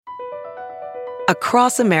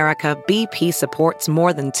Across America, BP supports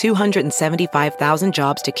more than 275,000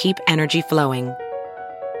 jobs to keep energy flowing.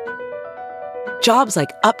 Jobs like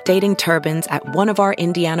updating turbines at one of our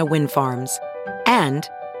Indiana wind farms and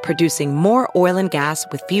producing more oil and gas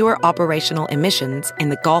with fewer operational emissions in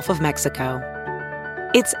the Gulf of Mexico.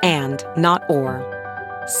 It's and, not or.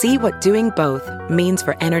 See what doing both means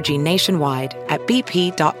for energy nationwide at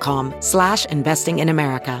bp.com/investing in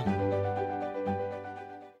America.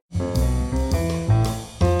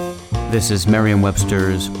 This is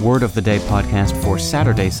Merriam-Webster's Word of the Day podcast for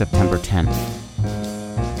Saturday, September 10th.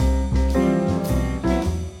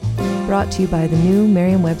 Brought to you by the new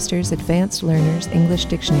Merriam-Webster's Advanced Learners English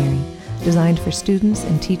Dictionary, designed for students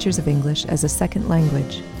and teachers of English as a second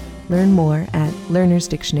language. Learn more at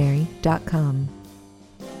learnersdictionary.com.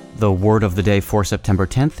 The word of the day for September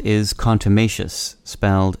 10th is contumacious,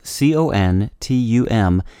 spelled Contumacious.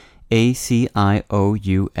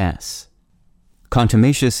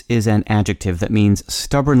 Contumacious is an adjective that means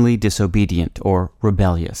stubbornly disobedient or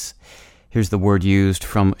rebellious. Here's the word used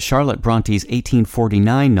from Charlotte Bronte's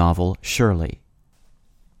 1849 novel, Shirley.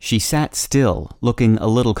 She sat still, looking a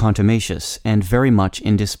little contumacious and very much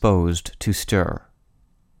indisposed to stir.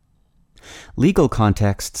 Legal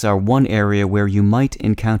contexts are one area where you might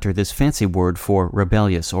encounter this fancy word for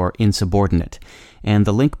rebellious or insubordinate, and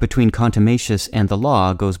the link between contumacious and the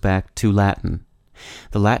law goes back to Latin.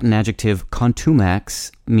 The Latin adjective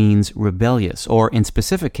contumax means rebellious, or in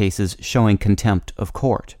specific cases showing contempt of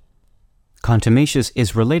court. Contumacious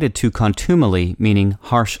is related to contumely, meaning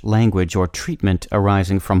harsh language or treatment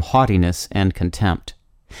arising from haughtiness and contempt.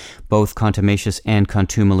 Both contumacious and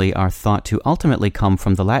contumely are thought to ultimately come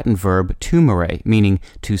from the Latin verb tumēre, meaning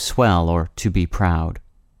to swell or to be proud.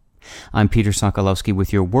 I'm Peter Sokolowski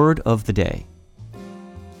with your word of the day.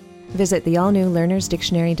 Visit the all-new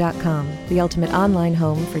learnersdictionary.com, the ultimate online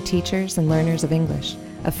home for teachers and learners of English.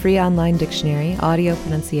 A free online dictionary, audio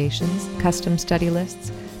pronunciations, custom study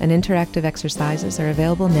lists, and interactive exercises are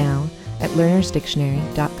available now at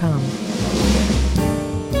learnersdictionary.com.